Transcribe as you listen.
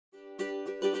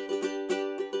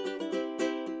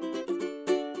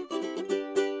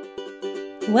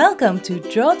Welcome to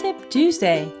Draw Tip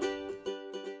Tuesday!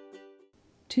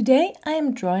 Today I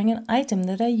am drawing an item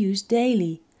that I use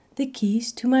daily, the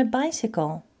keys to my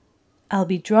bicycle. I'll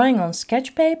be drawing on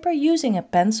sketch paper using a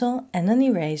pencil and an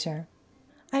eraser.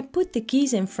 I put the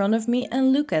keys in front of me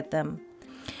and look at them.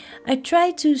 I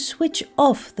try to switch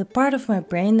off the part of my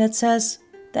brain that says,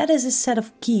 that is a set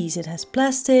of keys, it has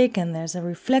plastic and there's a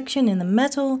reflection in the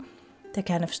metal, that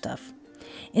kind of stuff.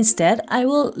 Instead, I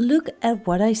will look at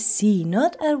what I see,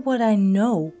 not at what I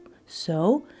know.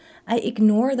 So, I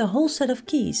ignore the whole set of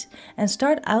keys and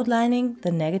start outlining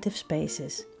the negative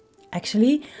spaces.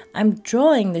 Actually, I'm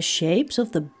drawing the shapes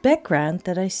of the background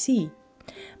that I see.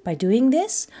 By doing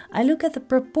this, I look at the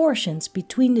proportions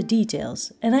between the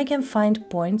details and I can find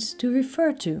points to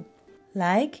refer to.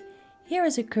 Like, here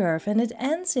is a curve and it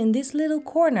ends in this little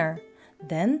corner.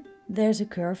 Then there's a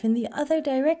curve in the other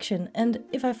direction, and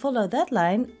if I follow that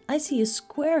line, I see a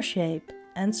square shape,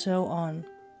 and so on.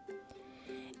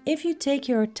 If you take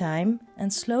your time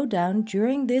and slow down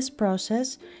during this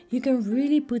process, you can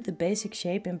really put the basic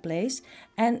shape in place,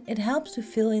 and it helps to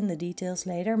fill in the details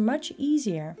later much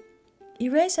easier.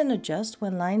 Erase and adjust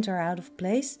when lines are out of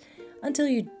place until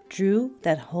you drew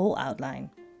that whole outline.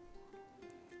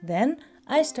 Then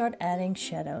I start adding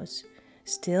shadows.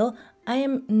 Still, I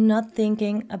am not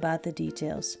thinking about the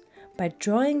details. By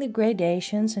drawing the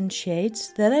gradations and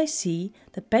shades that I see,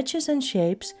 the patches and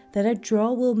shapes that I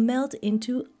draw will melt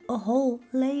into a whole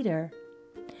later.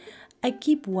 I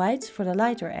keep whites for the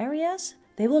lighter areas,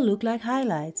 they will look like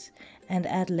highlights, and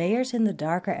add layers in the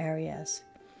darker areas.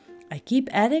 I keep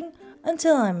adding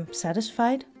until I'm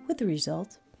satisfied with the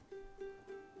result.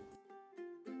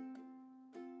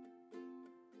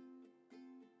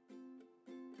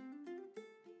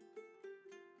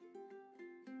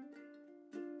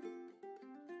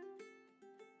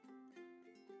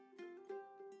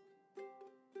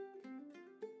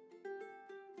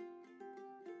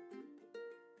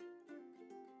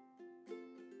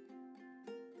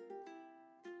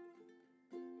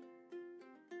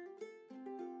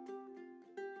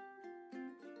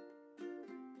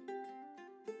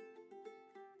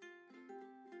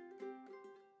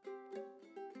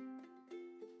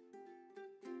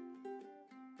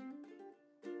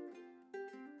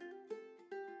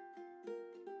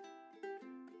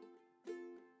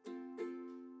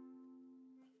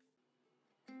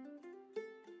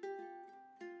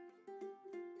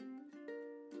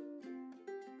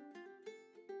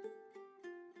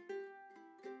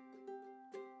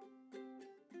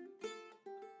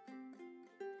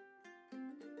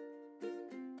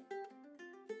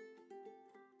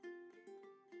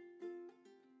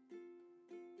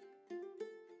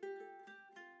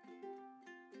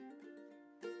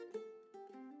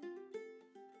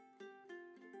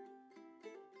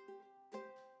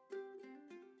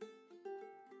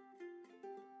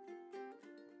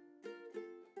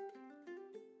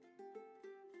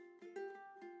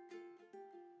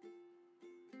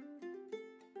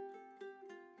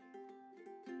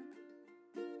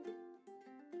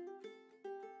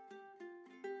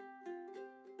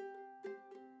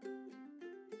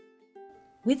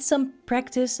 With some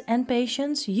practice and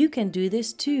patience, you can do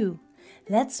this too.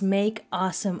 Let's make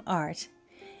awesome art.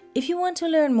 If you want to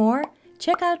learn more,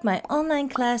 check out my online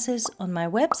classes on my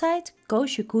website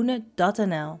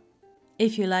koosjekoene.nl.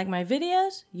 If you like my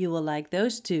videos, you will like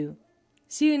those too.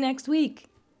 See you next week!